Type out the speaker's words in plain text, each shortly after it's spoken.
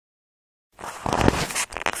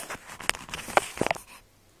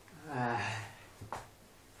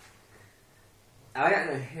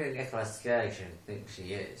who Nicola Sturgeon thinks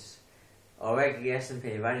she is. Already the S&P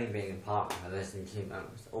have only been in parliament for less than 2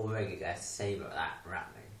 months. Already they're sabre that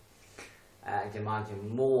rattling.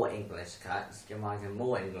 Demanding more English cuts, demanding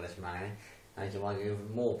more English money, and demanding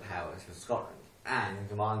even more powers for Scotland, and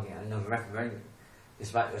demanding another referendum,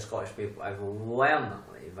 despite the Scottish people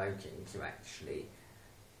overwhelmingly voting to actually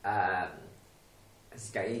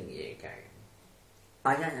stay in the UK.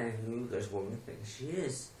 I don't know who this woman thinks she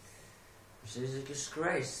is. She's a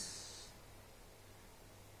disgrace.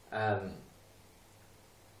 And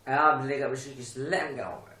I believe that we should just let him get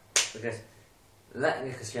on with it. Because let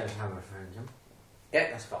Nicola Sturgeon have a referendum,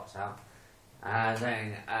 get the Scots out, and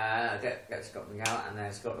then get Scotland out, and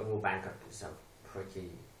then Scotland will bankrupt itself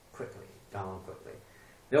pretty quickly, darn quickly.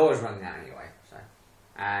 They're always running out anyway, so.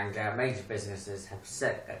 And major businesses have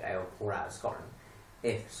said that they will pull out of Scotland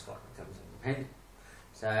if Scotland becomes independent.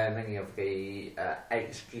 So many of the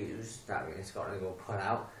HQs that are in Scotland will pull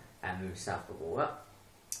out and move south of the border.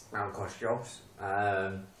 That will cost jobs.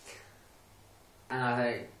 And I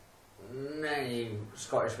think many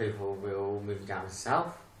Scottish people will move down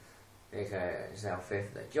south because they'll fear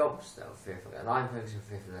for their jobs, they'll fear for their livelihoods, and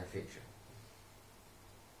fear for their future.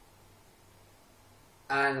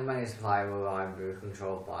 And the money supply will either be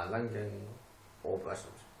controlled by London or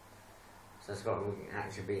Brussels. So Scotland wouldn't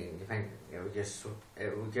actually be independent.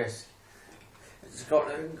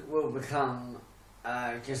 Scotland will become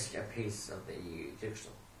just a piece of the EU jigsaw,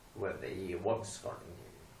 whether the EU wants Scotland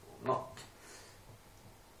or not.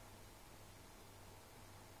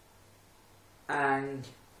 And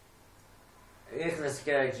Nicola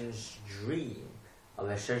Sturgeon's dream of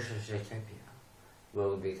a socialist utopia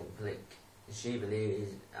will be complete. She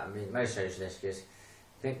believes, most socialists just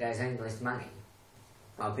think there's endless money.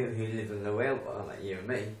 While people who live in the real world, like you and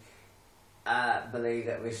me, believe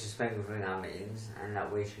that we should spend within our means and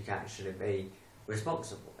that we should actually be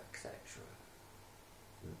responsible, etc.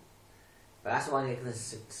 But that's why Nicola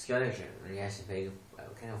Sturgeon and the S&P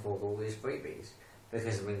can afford all these freebies,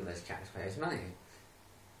 because of English taxpayers' money.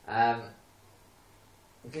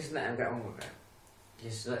 Just let them get on with it.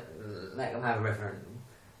 Just let them have a referendum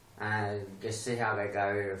and just see how they go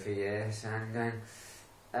in a few years, and then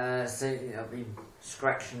see they'll be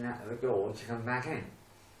scratching at the door to come back in.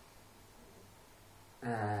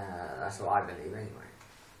 That's what I believe anyway.